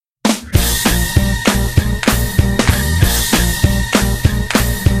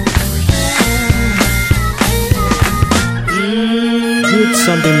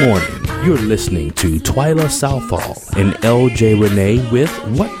Sunday morning, you're listening to Twyla Southall and LJ Renee with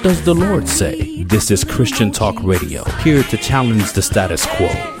What Does the Lord Say? This is Christian Talk Radio, here to challenge the status quo.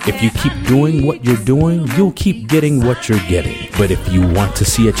 If you keep doing what you're doing, you'll keep getting what you're getting. But if you want to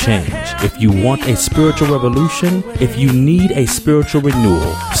see a change, if you want a spiritual revolution, if you need a spiritual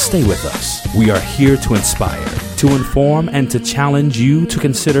renewal, stay with us. We are here to inspire, to inform, and to challenge you to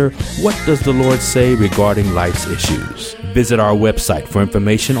consider what does the Lord say regarding life's issues. Visit our website for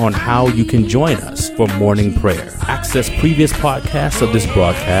information on how you can join us for morning prayer. Access previous podcasts of this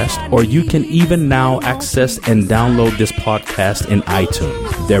broadcast, or you can even now access and download this podcast in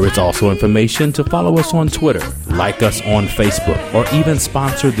iTunes. There is also information to follow us on Twitter, like us on Facebook, or even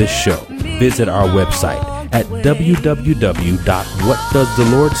sponsor this show. Visit our website at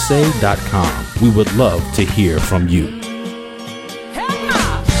www.whatdoesthelordsay.com. We would love to hear from you.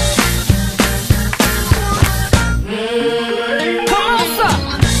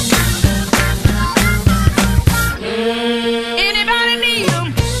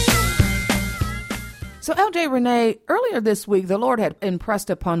 So, LJ Renee, earlier this week, the Lord had impressed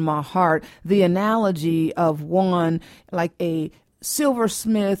upon my heart the analogy of one like a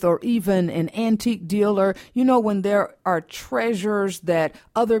silversmith or even an antique dealer. You know, when there are treasures that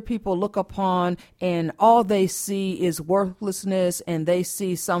other people look upon and all they see is worthlessness, and they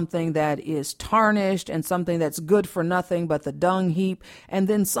see something that is tarnished and something that's good for nothing but the dung heap, and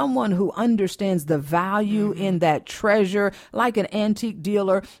then someone who understands the value in that treasure, like an antique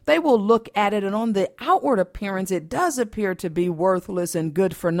dealer, they will look at it, and on the outward appearance it does appear to be worthless and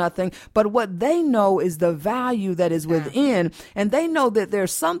good for nothing, but what they know is the value that is within, and they know that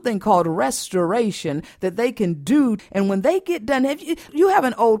there's something called restoration that they can do. And when they get done, if you have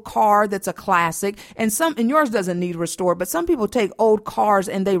an old car that's a classic, and yours doesn't need restored, but some people take old cars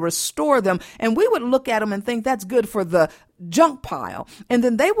and they restore them, and we would look at them and think that's good for the junk pile, and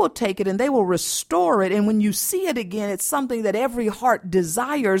then they will take it and they will restore it, and when you see it again, it's something that every heart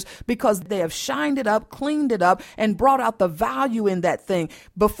desires because they have shined it up, cleaned it up, and brought out the value in that thing.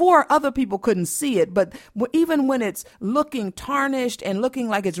 Before, other people couldn't see it, but even when it's looking tarnished and looking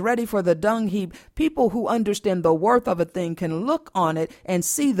like it's ready for the dung heap, people who understand the worth of a thing can look on it and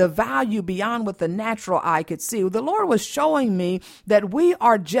see the value beyond what the natural eye could see. The Lord was showing me that we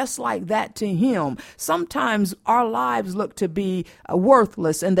are just like that to Him. Sometimes our lives look to be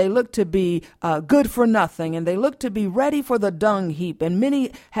worthless, and they look to be good for nothing, and they look to be ready for the dung heap, and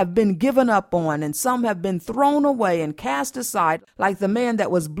many have been given up on, and some have been thrown away and cast aside, like the man that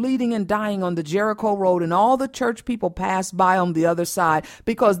was bleeding and dying on the Jericho road, and all the church people passed by on the other side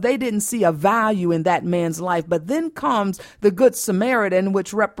because they didn't see a value in that man's life. But then comes the Good Samaritan,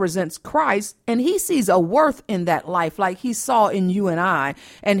 which represents Christ, and he sees a worth in that life like he saw in you and I,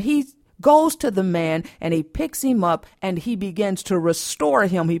 and he goes to the man and he picks him up and he begins to restore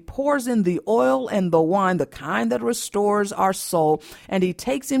him. He pours in the oil and the wine, the kind that restores our soul, and he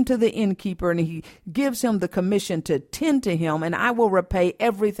takes him to the innkeeper and he gives him the commission to tend to him, and I will repay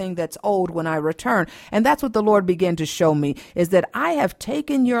everything that's owed when I return. And that's what the Lord began to show me, is that I have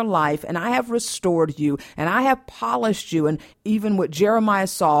taken your life and I have restored you and I have polished you. And even what Jeremiah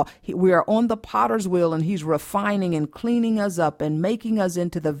saw, we are on the potter's wheel and he's refining and cleaning us up and making us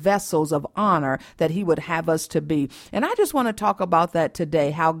into the vessels of honor that he would have us to be. And I just want to talk about that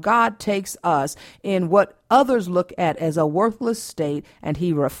today, how God takes us in what others look at as a worthless state, and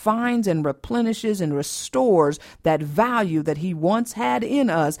he refines and replenishes and restores that value that he once had in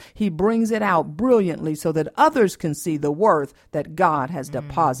us. He brings it out brilliantly so that others can see the worth that God has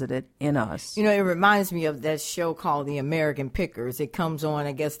deposited in us. You know, it reminds me of that show called The American Pickers. It comes on,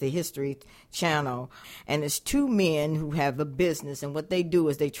 I guess, the History Channel, and it's two men who have a business, and what they do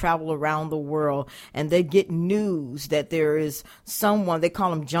is they travel around the world and they get news that there is someone, they call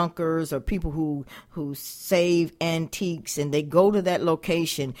them junkers or people who save antiques, and they go to that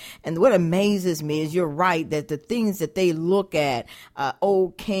location. And what amazes me is, you're right, that the things that they look at,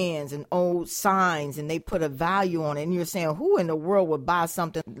 old cans and old signs, and they put a value on it, and you're saying, who in the world would buy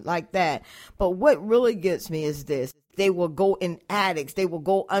something like that? But what really gets me is this: they will go in attics. They will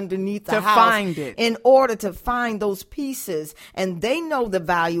go underneath the house find it, in order to find those pieces. And they know the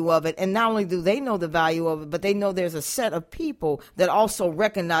value of it. And not only do they know the value of it, but they know there's a set of people that also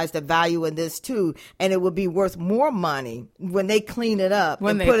recognize the value in this too. And it will be worth more money when they clean it up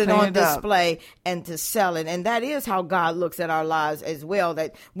and put it on display and to sell it. And that is how God looks at our lives as well,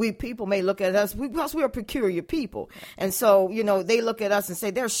 that we people may look at us because we are peculiar people. And so, you know, they look at us and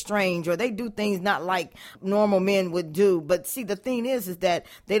say they're strange, or they do things not like normal men would do. But see, the thing is that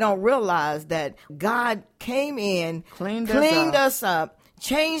they don't realize that God came in, cleaned us up,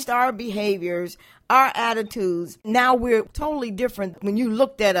 changed our behaviors, our attitudes. Now we're totally different. When you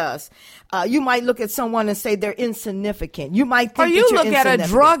looked at us, you might look at someone and say they're insignificant. You might think or you that you're look at a insignificant.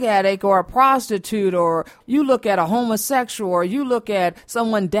 drug addict or a prostitute, or you look at a homosexual, or you look at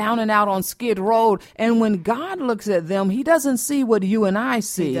someone down and out on Skid Road. And when God looks at them, he doesn't see what you and I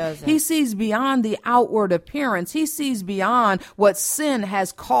see. He sees beyond the outward appearance. He sees beyond what sin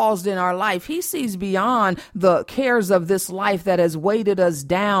has caused in our life. He sees beyond the cares of this life that has weighted us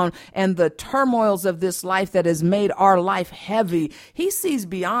down and the turmoils of this life that has made our life heavy. He sees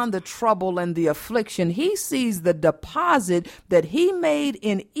beyond the trouble and the affliction. He sees the deposit that he made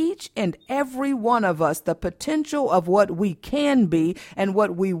in each and every one of us, the potential of what we can be and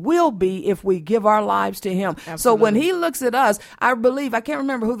what we will be if we give our lives to him. Absolutely. So when he looks at us, I believe, I can't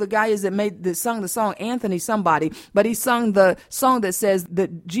remember who the guy is that sung the song, Anthony somebody, but he sung the song that says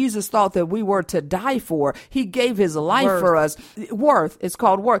that Jesus thought that we were to die for. He gave his life for us. Worth. It's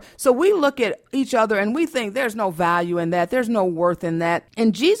called worth. So we look at each other and we think there's no value in that. There's no worth in that.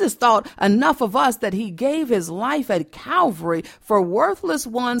 And Jesus thought enough of us that he gave his life at Calvary for worthless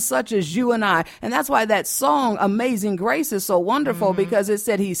ones such as you and I. And that's why that song, Amazing Grace, is so wonderful, because it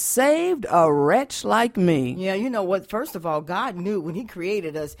said he saved a wretch like me. Yeah, you know what? First of all, God knew when he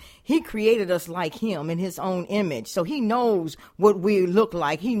created us like him in his own image. So he knows what we look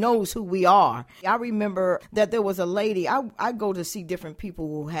like. He knows who we are. I remember that there was a lady, I go to see different people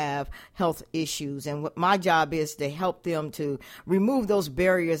who have health issues. And what my job is to help them to remove those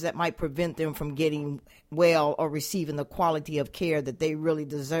barriers that might prevent them from getting well or receiving the quality of care that they really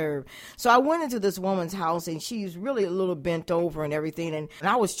deserve. So I went into this woman's house and she's really a little bent over and everything. And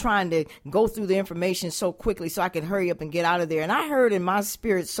I was trying to go through the information so quickly so I could hurry up and get out of there. And I heard in my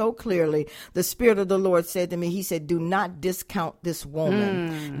spirit so clearly, the Spirit of the Lord said to me, he said, do not discount this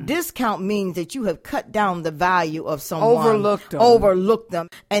woman. Discount means that you have cut down the value of someone. Overlooked them.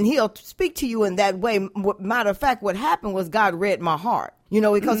 And he'll speak to you in that way. Matter of fact, what happened was God read my heart. You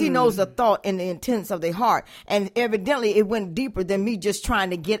know, because he knows the thought and the intents of the heart. And evidently it went deeper than me just trying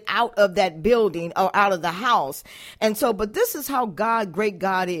to get out of that building or out of the house. And so, but this is how great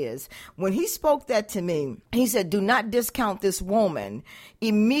God is. When he spoke that to me, he said, do not discount this woman.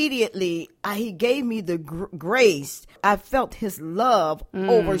 Immediately, he gave me the grace. I felt his love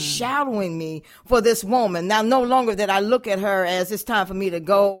overshadowing me for this woman. Now, no longer that I look at her as it's time for me to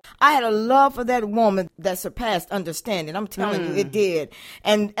go. I had a love for that woman that surpassed understanding. I'm telling you, it did.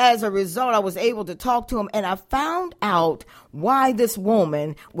 And as a result, I was able to talk to him, and I found out why this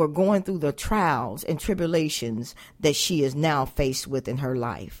woman were going through the trials and tribulations that she is now faced with in her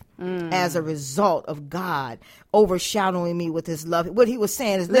life. As a result of God overshadowing me with his love. What he was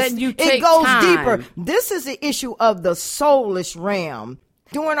saying is, listen, it goes deeper. This is the issue of the soulish realm.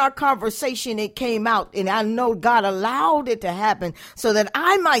 During our conversation, it came out, and I know God allowed it to happen so that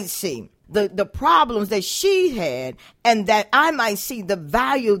I might see the problems that she had, and that I might see the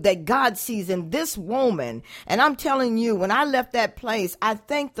value that God sees in this woman. And I'm telling you, when I left that place, I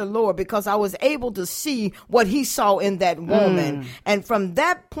thanked the Lord because I was able to see what he saw in that woman. And from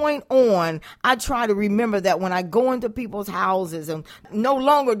that point on, I try to remember that when I go into people's houses, and no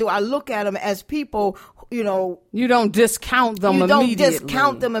longer do I look at them as people, you know, you don't discount them immediately. You don't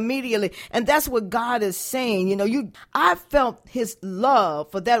discount them immediately. And that's what God is saying. You know, I felt his love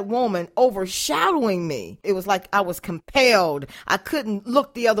for that woman overshadowing me. It was like I was compelled. I couldn't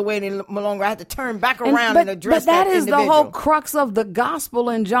look the other way any longer. I had to turn back around and address that individual. But that is the whole crux of the gospel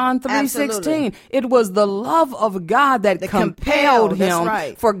in John 3:16. It was the love of God that compelled him. That's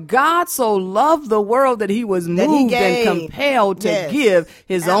right. For God so loved the world that he was moved and compelled to give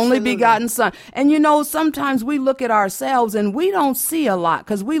his only begotten son. And you know, sometimes we look at ourselves and we don't see a lot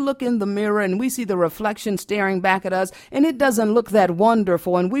because we look in the mirror and we see the reflection staring back at us, and it doesn't look that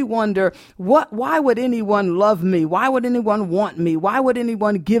wonderful. And we wonder, why would anyone love me? Why would anyone want me? Why would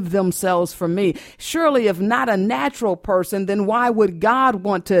anyone give themselves for me? Surely if not a natural person, then why would God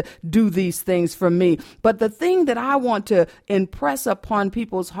want to do these things for me? But the thing that I want to impress upon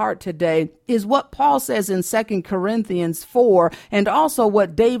people's heart today is what Paul says in 2 Corinthians 4, and also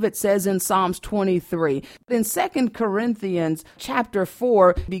what David says in Psalms 23. In 2 Corinthians chapter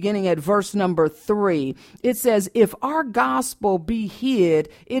 4, beginning at verse number 3, it says, if our gospel be hid,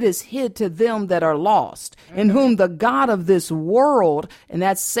 it is hid to them that are lost, in whom the God of this world, and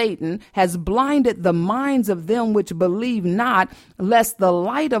that's Satan, has blinded the minds of them which believe not, lest the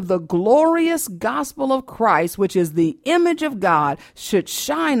light of the glorious gospel of Christ, which is the image of God, should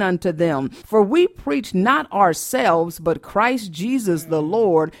shine unto them. For we preach not ourselves, but Christ Jesus the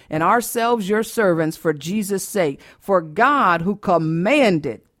Lord, and ourselves your servants for Jesus' sake. For God, who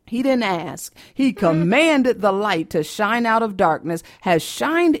commanded He didn't ask. He commanded the light to shine out of darkness, has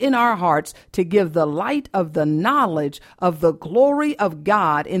shined in our hearts to give the light of the knowledge of the glory of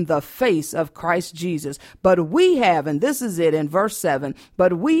God in the face of Christ Jesus. But we have, and this is it in verse 7,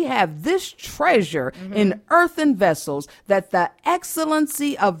 but we have this treasure in earthen vessels, that the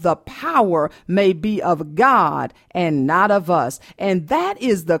excellency of the power may be of God and not of us. And that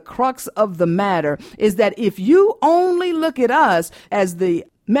is the crux of the matter, is that if you only look at us, as the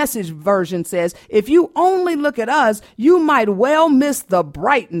Message version says, if you only look at us, you might well miss the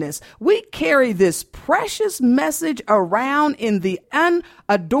brightness. We carry this precious message around in the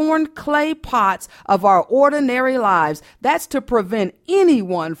unadorned clay pots of our ordinary lives. That's to prevent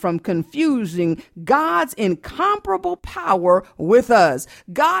anyone from confusing God's incomparable power with us.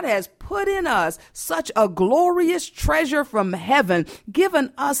 God has put in us such a glorious treasure from heaven,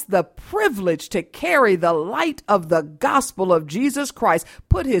 given us the privilege to carry the light of the gospel of Jesus Christ,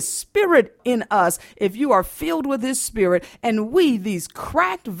 put his spirit in us if you are filled with his spirit. And we, these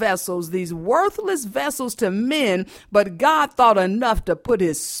cracked vessels, these worthless vessels to men, but God thought enough to put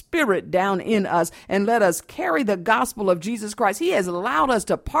his spirit down in us and let us carry the gospel of Jesus Christ. He has allowed us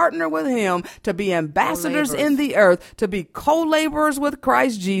to partner with him, to be ambassadors in the earth, to be co-laborers with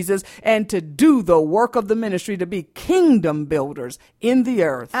Christ Jesus, and to do the work of the ministry, to be kingdom builders in the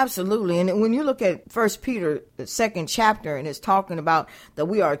earth. Absolutely. And when you look at 1 Peter, the 2nd chapter, and it's talking about that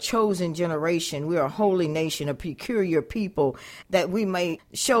we are a chosen generation, we are a holy nation, a peculiar people, that we may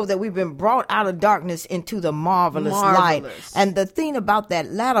show that we've been brought out of darkness into the marvelous light. And the thing about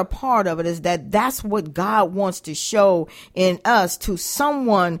that latter part of it is that that's what God wants to show in us to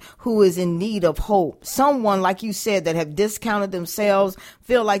someone who is in need of hope. Someone, like you said, that have discounted themselves,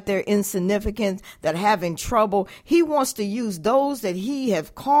 feel like they're insignificant, that having trouble. He wants to use those that he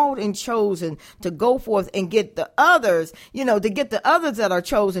have called and chosen to go forth and get the others, to get the others that are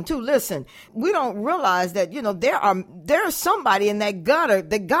chosen too. Listen, we don't realize that, there's somebody in that gutter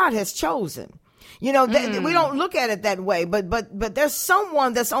that God has chosen. We don't look at it that way, but there's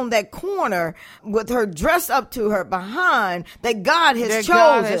someone that's on that corner with her dressed up to her behind that God has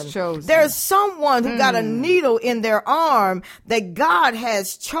chosen. There's someone who got a needle in their arm that God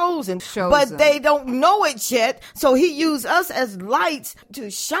has chosen, but they don't know it yet. So he used us as lights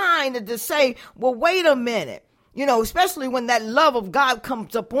to shine and to say, well, wait a minute. Especially when that love of God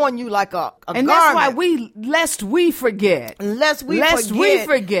comes upon you like a and garment. That's why lest we forget.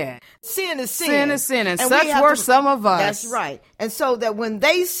 Sin is sin. Sin is sin. And such were some of us. That's right. And so that when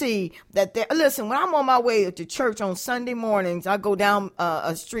they see that listen, when I'm on my way to church on Sunday mornings, I go down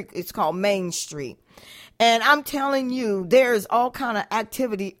a street, it's called Main Street. And I'm telling you, there's all kind of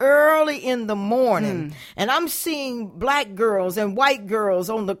activity early in the morning. And I'm seeing black girls and white girls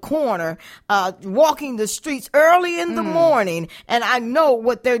on the corner walking the streets early in the morning. And I know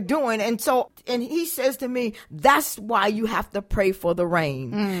what they're doing. And he says to me, that's why you have to pray for the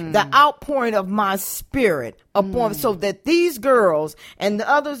rain, the outpouring of my spirit upon, so that these girls and the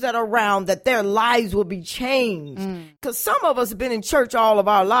others that are around, that their lives will be changed. Because some of us have been in church all of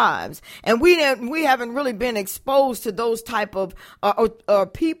our lives, and we haven't really been exposed to those type of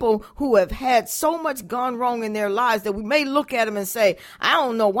people who have had so much gone wrong in their lives that we may look at them and say, I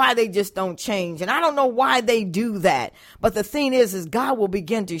don't know why they just don't change, and I don't know why they do that. But the thing is God will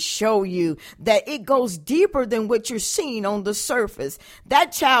begin to show you that it goes deeper than what you're seeing on the surface.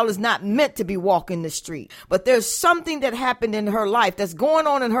 That child is not meant to be walking the street, but there's something that happened in her life that's going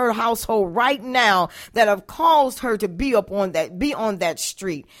on in her household right now that have caused her to be on that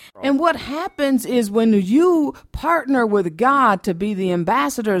street. And what happens is when you partner with God to be the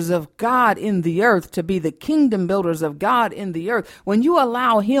ambassadors of God in the earth, to be the kingdom builders of God in the earth, when you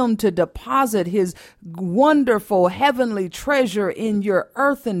allow him to deposit his wonderful heavenly treasure in your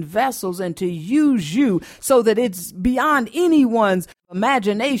earthen vessels and to use you so that it's beyond anyone's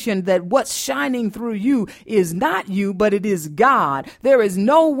imagination that what's shining through you is not you, but it is God. There is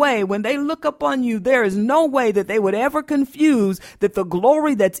no way when they look upon you, there is no way that they would ever confuse that the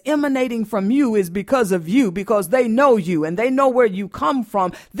glory that's emanating from you is because of you, because they know you and they know where you come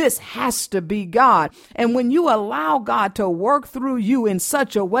from. This has to be God. And when you allow God to work through you in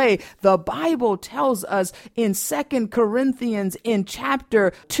such a way, the Bible tells us in 2 Corinthians in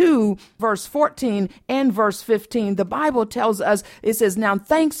chapter 2, verse 14 and verse 15, the Bible tells us, it says, now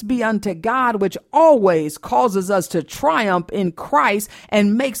thanks be unto God, which always causes us to triumph in Christ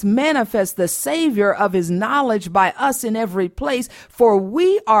and makes manifest the Savior of his knowledge by us in every place. For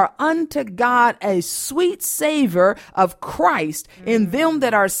we are unto God a sweet savor of Christ in them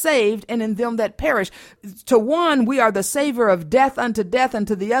that are saved and in them that perish. To one, we are the savor of death unto death, and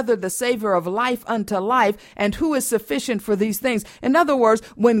to the other, the savor of life unto life. And who is sufficient for these things? In other words,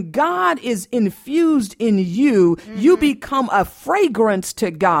 when God is infused in you, you become a fragrance to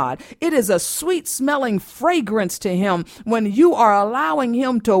God. It is a sweet smelling fragrance to him when you are allowing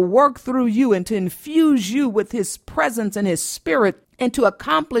him to work through you and to infuse you with his presence and his spirit and to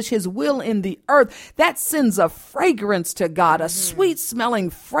accomplish his will in the earth. That sends a fragrance to God, a sweet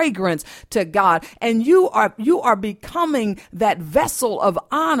smelling fragrance to God. And you are becoming that vessel of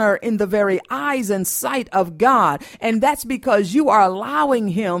honor in the very eyes and sight of God. And that's because you are allowing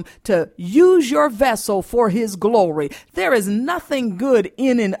him to use your vessel for his glory. There is nothing good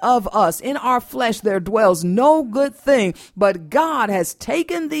in and of us. In our flesh there dwells no good thing, but God has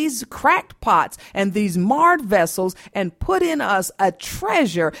taken these cracked pots and these marred vessels and put in us a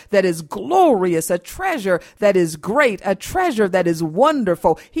treasure that is glorious, a treasure that is great, a treasure that is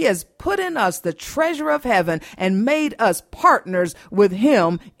wonderful. He has put in us the treasure of heaven and made us partners with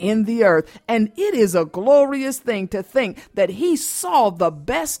him in the earth. And it is a glorious thing to think that he saw the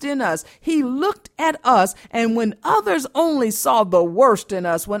best in us. He looked at us, and when others only saw the worst in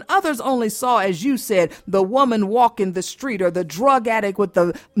us, when others only saw, as you said, the woman walking the street, or the drug addict with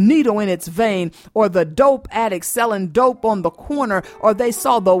the needle in its vein, or the dope addict selling dope on the corner, or they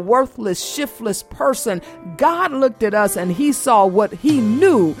saw the worthless, shiftless person, God looked at us and he saw what he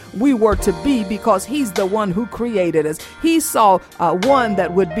knew we were to be, because he's the one who created us. He saw one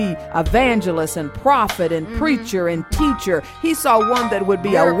that would be evangelist and prophet and preacher and teacher. He saw one that would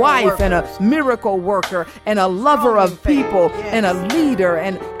be a wife and a miracle worker and a lover of people and a leader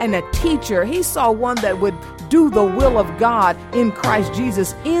and a teacher. He saw one that would do the will of God in Christ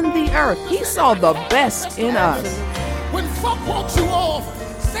Jesus in the earth. He saw the best in us. When folk walked you off,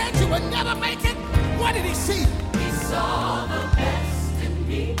 said you would never make it, what did he see? He saw the best in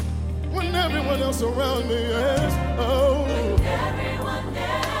me. When everyone else around me asked, oh. When everyone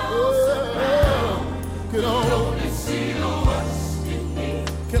else around can only see the worst in me.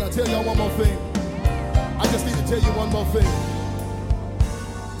 Can I tell y'all one more thing? I just need to tell you one more thing.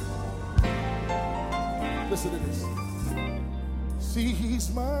 Listen to this. See, he's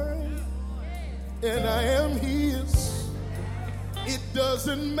mine, and I am his. It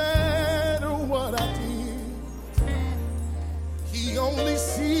doesn't matter what I did. He only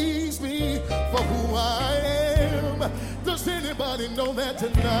sees me for who I am. Does anybody know that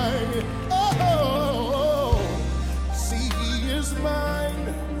tonight? Oh, see, he is mine,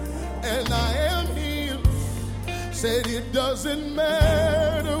 and I am his. Said it doesn't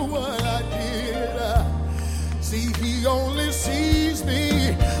matter what I did. See, he only sees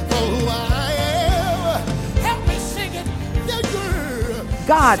me for who I am. Help me sing it. Yeah, girl.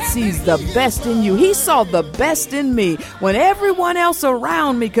 God sees the best in you. He saw the best in me. When everyone else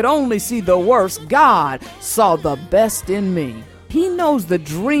around me could only see the worst, God saw the best in me. He knows the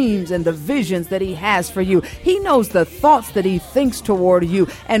dreams and the visions that he has for you. He knows the thoughts that he thinks toward you.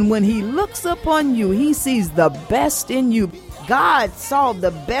 And when he looks upon you, he sees the best in you. God saw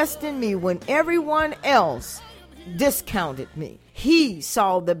the best in me when everyone else discounted me. He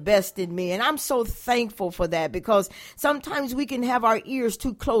saw the best in me. And I'm so thankful for that, because sometimes we can have our ears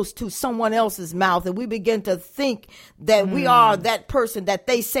too close to someone else's mouth and we begin to think that we are that person that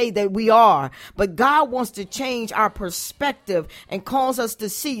they say that we are. But God wants to change our perspective and cause us to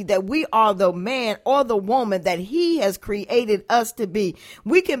see that we are the man or the woman that he has created us to be.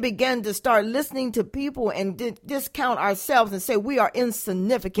 We can begin to start listening to people and discount ourselves and say we are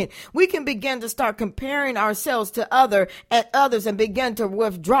insignificant. We can begin to start comparing ourselves to others and begin to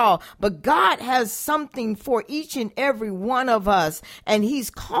withdraw. But God has something for each and every one of us, and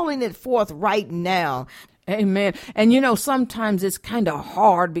he's calling it forth right now. Amen. And sometimes it's kind of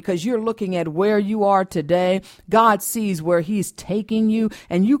hard because you're looking at where you are today. God sees where he's taking you,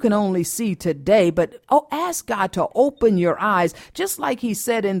 and you can only see today. But ask God to open your eyes, just like he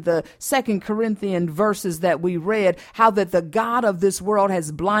said in the 2 Corinthians verses that we read, how that the God of this world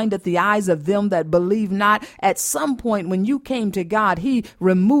has blinded the eyes of them that believe not. At some point when you came to God, he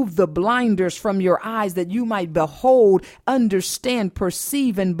removed the blinders from your eyes that you might behold, understand,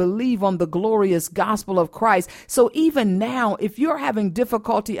 perceive, and believe on the glorious gospel of of Christ. So even now, if you're having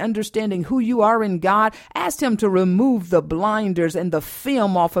difficulty understanding who you are in God, ask him to remove the blinders and the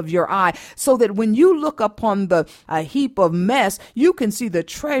film off of your eye so that when you look upon the heap of mess, you can see the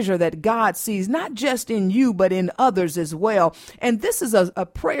treasure that God sees, not just in you, but in others as well. And this is a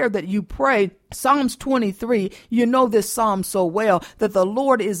prayer that you pray. Psalms 23, you know this psalm so well, that the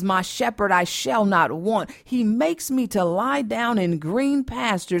Lord is my shepherd, I shall not want. He makes me to lie down in green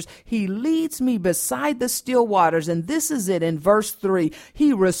pastures. He leads me beside the still waters. And this is it in verse 3.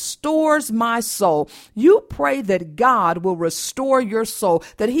 He restores my soul. You pray that God will restore your soul,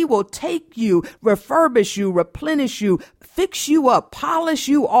 that he will take you, refurbish you, replenish you, fix you up, polish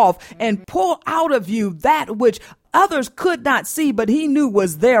you off, and pull out of you that which others could not see, but he knew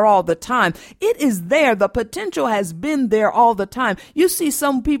was there all the time. It is there. The potential has been there all the time. You see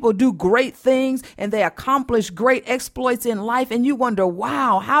some people do great things and they accomplish great exploits in life, and you wonder,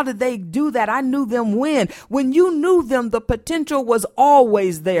 wow, how did they do that? I knew them when you knew them, the potential was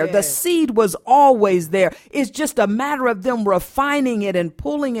always there. Yes. The seed was always there. It's just a matter of them refining it and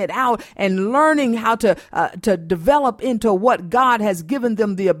pulling it out and learning how to develop into what God has given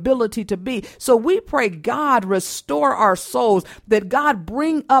them the ability to be. So we pray, God, restore our souls, that God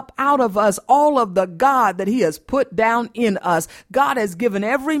bring up out of us all of the God that he has put down in us. God has given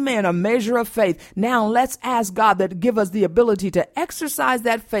every man a measure of faith. Now let's ask God that give us the ability to exercise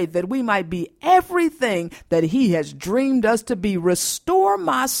that faith, that we might be everything that he has dreamed us to be. Restore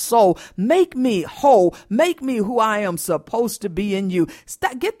my soul. Make me whole. Make me who I am supposed to be in you.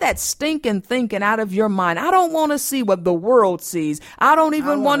 Get that stinking thinking out of your mind. I don't want to see what the world sees. I don't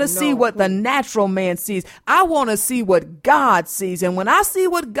even want to see what the natural man sees. I want to see what God sees. And when I see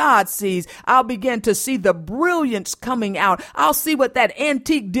what God sees, I'll begin to see the brilliance coming out. I'll see what that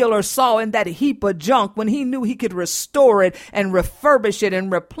antique dealer saw in that heap of junk when he knew he could restore it and refurbish it and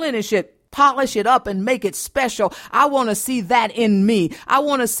replenish it, polish it up and make it special. I want to see that in me. I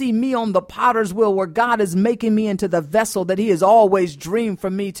want to see me on the potter's wheel where God is making me into the vessel that he has always dreamed for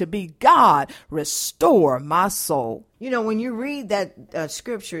me to be. God, restore my soul. You know, when you read that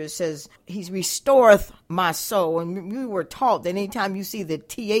scripture, it says, he restoreth my soul. And we were taught that anytime you see the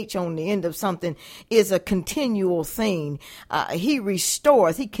TH on the end of something, is a continual thing. He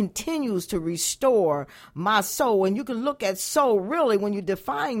restoreth. He continues to restore my soul. And you can look at soul, really, when you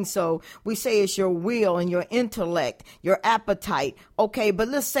define soul, we say it's your will and your intellect, your appetite. Okay, but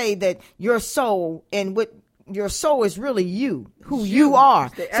let's say that your soul and what your soul is really you, who you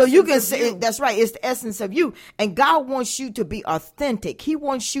are. So you can say, that's right, it's the essence of you. And God wants you to be authentic. He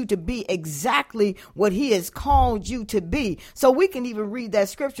wants you to be exactly what he has called you to be. So we can even read that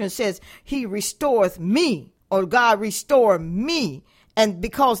scripture and says, he restoreth me, or God restore me. And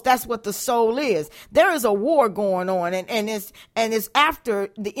because that's what the soul is. There is a war going on, and it's after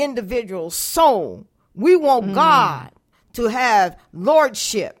the individual's soul. We want God to have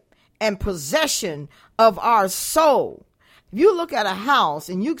lordship and possession of our soul. If you look at a house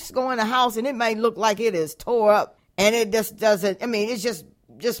and you go in a house and it may look like it is tore up and it just doesn't, I mean, it's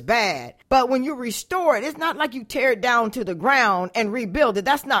just bad. But when you restore it, it's not like you tear it down to the ground and rebuild it.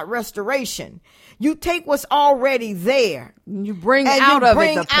 That's not restoration. You take what's already there. You bring out of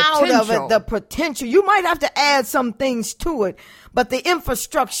it the potential. You might have to add some things to it, but the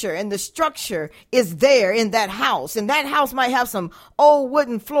infrastructure and the structure is there in that house. And that house might have some old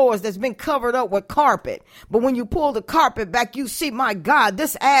wooden floors that's been covered up with carpet. But when you pull the carpet back, you see, my God,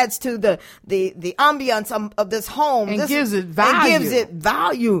 this adds to the ambiance of this home. And gives it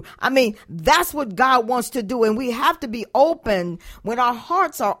value. I mean, that's what God wants to do. And we have to be open. When our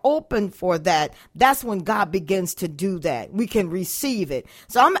hearts are open for that, that's when God begins to do that. We can receive it.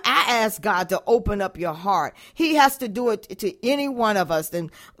 So I ask God to open up your heart. He has to do it to any one of us,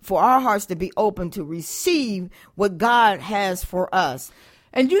 and for our hearts to be open to receive what God has for us.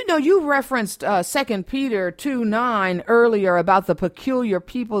 And you know, you referenced 2 Peter 2:9 earlier about the peculiar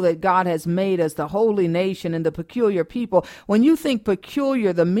people that God has made as the holy nation and the peculiar people. When you think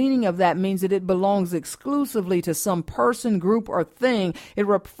peculiar, the meaning of that means that it belongs exclusively to some person, group, or thing. It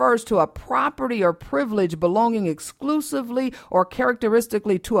refers to a property or privilege belonging exclusively or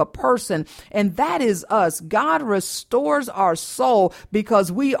characteristically to a person. And that is us. God restores our soul because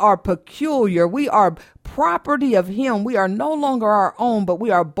we are peculiar. We are property of him. We are no longer our own, but we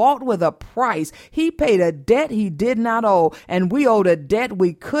are bought with a price. He paid a debt he did not owe, and we owed a debt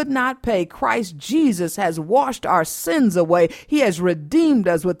we could not pay. Christ Jesus has washed our sins away. He has redeemed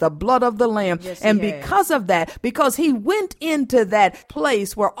us with the blood of the Lamb. Yes, and because of that, because he went into that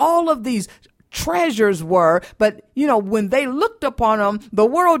place where all of these treasures were. But, when they looked upon them, the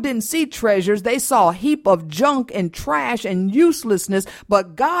world didn't see treasures. They saw a heap of junk and trash and uselessness.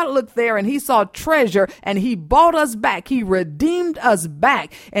 But God looked there and he saw treasure, and he bought us back. He redeemed us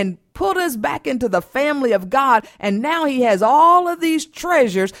back and put us back into the family of God. And now he has all of these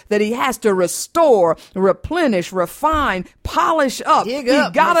treasures that he has to restore, replenish, refine, polish up. He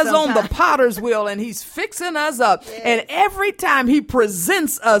got us on the potter's wheel and he's fixing us up. Yes. And every time he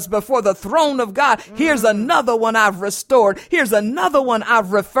presents us before the throne of God, here's another one I've restored. Here's another one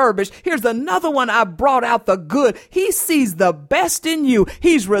I've refurbished. Here's another one I brought out the good. He sees the best in you.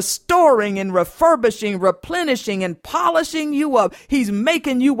 He's restoring and refurbishing, replenishing and polishing you up. He's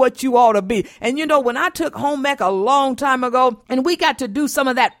making you what you ought to be. And when I took home ec a long time ago and we got to do some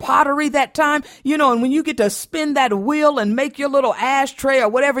of that pottery that time, and when you get to spin that wheel and make your little ashtray or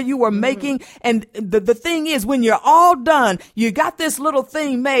whatever you were making. And the thing is, when you're all done, you got this little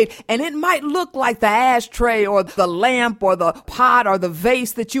thing made and it might look like the ashtray or the lamp or the pot or the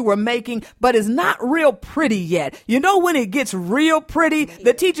vase that you were making, but it's not real pretty yet. When it gets real pretty,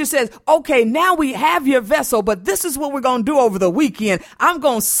 the teacher says, okay, now we have your vessel, but this is what we're going to do over the weekend. I'm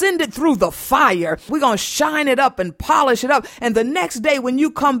going to send it through the fire. We're going to shine it up and polish it up. And the next day when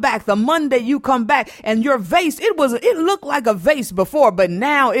you come back, the Monday you come back and your vase, it looked like a vase before, but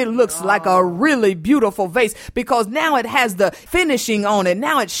now it looks like a really beautiful vase because now it has the finishing on it.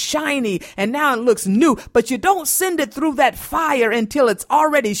 Now it's shiny and now it looks new, but you don't send it through that fire until it's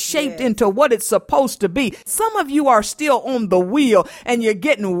already shaped into what it's supposed to be. Some of you are still on the wheel and you're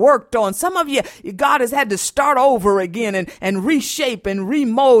getting worked on. Some of you, God has had to start over again and reshape and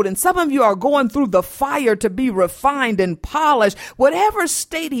remold. And some of you are going through the fire to be refined and polished. Whatever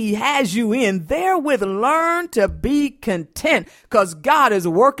state he has you in, therewith learn to be content because God is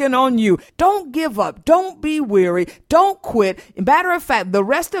working on you. Don't give up. Don't be weary. Don't quit. Matter of fact, the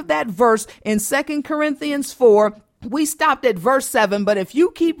rest of that verse in 2 Corinthians 4, we stopped at verse 7, but if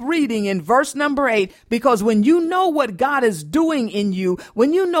you keep reading in verse number 8, because when you know what God is doing in you,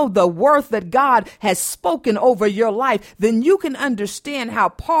 when you know the worth that God has spoken over your life, then you can understand how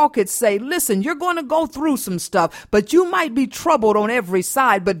Paul could say, listen, you're going to go through some stuff, but you might be troubled on every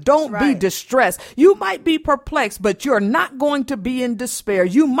side, but don't be distressed. You might be perplexed, but you're not going to be in despair.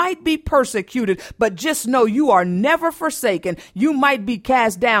 You might be persecuted, but just know you are never forsaken. You might be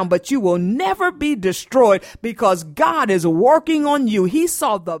cast down, but you will never be destroyed because God is working on you. He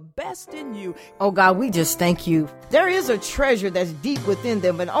saw the best in you. Oh God, we just thank you. There is a treasure that's deep within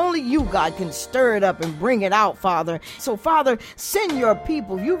them, but only you, God, can stir it up and bring it out, Father. So, Father, send your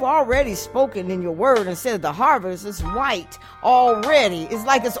people. You've already spoken in your word and said the harvest is white already. It's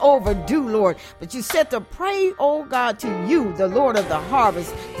like it's overdue, Lord. But you said to pray, oh God, to you, the Lord of the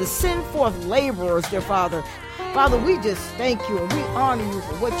harvest, to send forth laborers, dear Father. Father, we just thank you and we honor you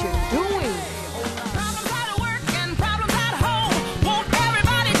for what you're doing.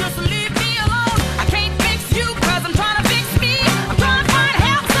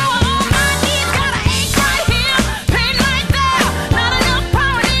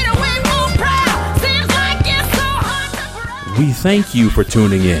 We thank you for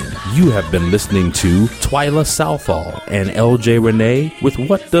tuning in. You have been listening to Twyla Southall and LJ Renee with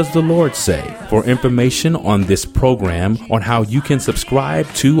What Does the Lord Say? For information on this program, on how you can subscribe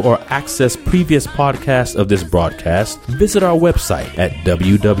to or access previous podcasts of this broadcast, visit our website at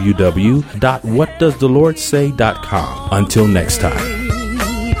www.whatdoesthelordsay.com. Until next time.